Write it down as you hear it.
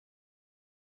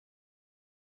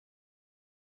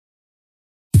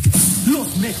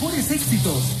mejores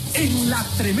éxitos en la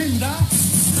tremenda.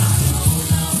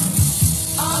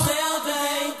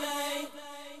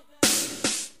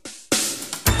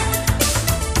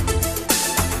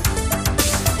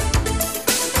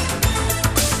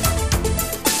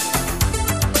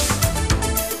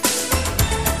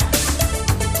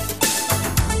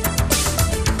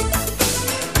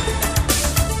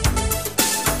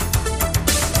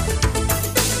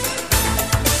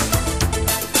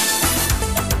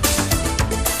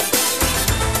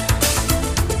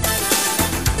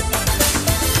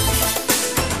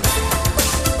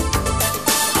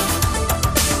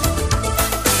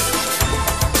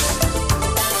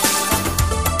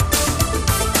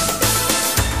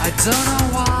 Don't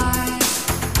know why,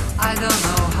 I don't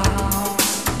know how.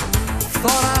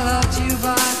 Thought I loved you,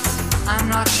 but I'm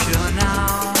not sure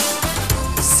now.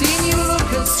 Seen you look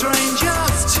at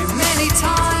strangers too many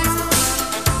times.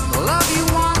 The love you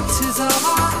want is of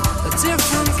a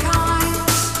different kind.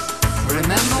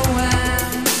 Remember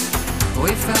when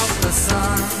we felt the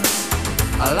sun?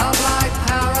 A love like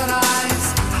paradise,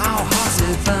 how hot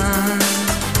it burned.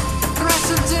 Threat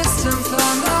of distant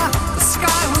thunder, the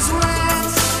sky was red.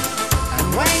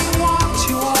 When you walk,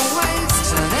 you always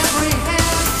turn every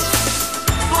head.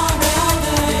 All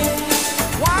day,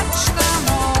 watch them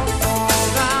all fall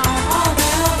down. All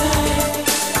day,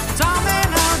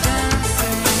 domino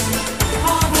dancing.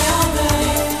 All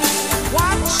day,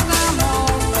 watch them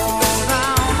all fall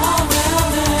down. All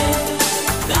day,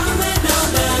 domino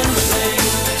dancing.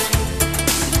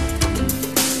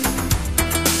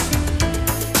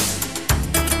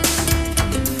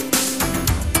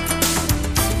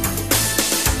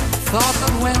 Thought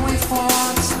that when we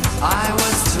fought, I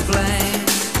was to blame.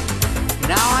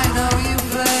 Now I know you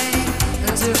play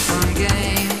a different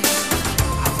game.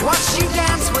 I've watched you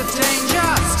dance with danger,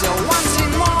 still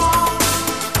wanting more.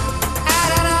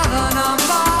 Add another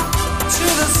number to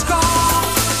the score.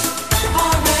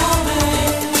 All day,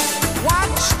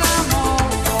 watch them all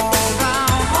fall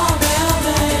down. All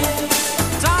day,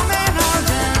 domino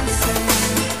dancing.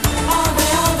 All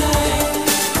day,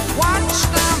 watch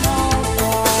them all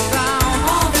fall down.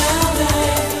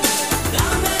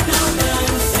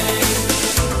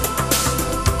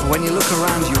 When you look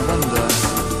around you wonder,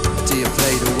 do you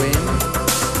play to win?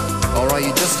 Or are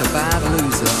you just a bad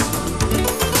loser?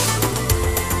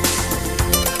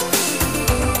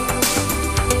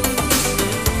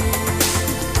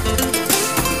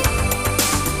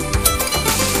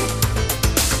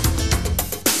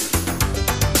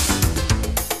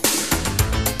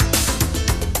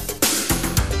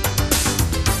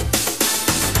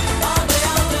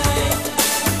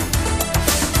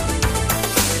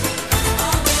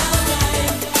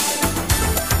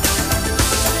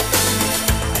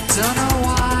 Don't know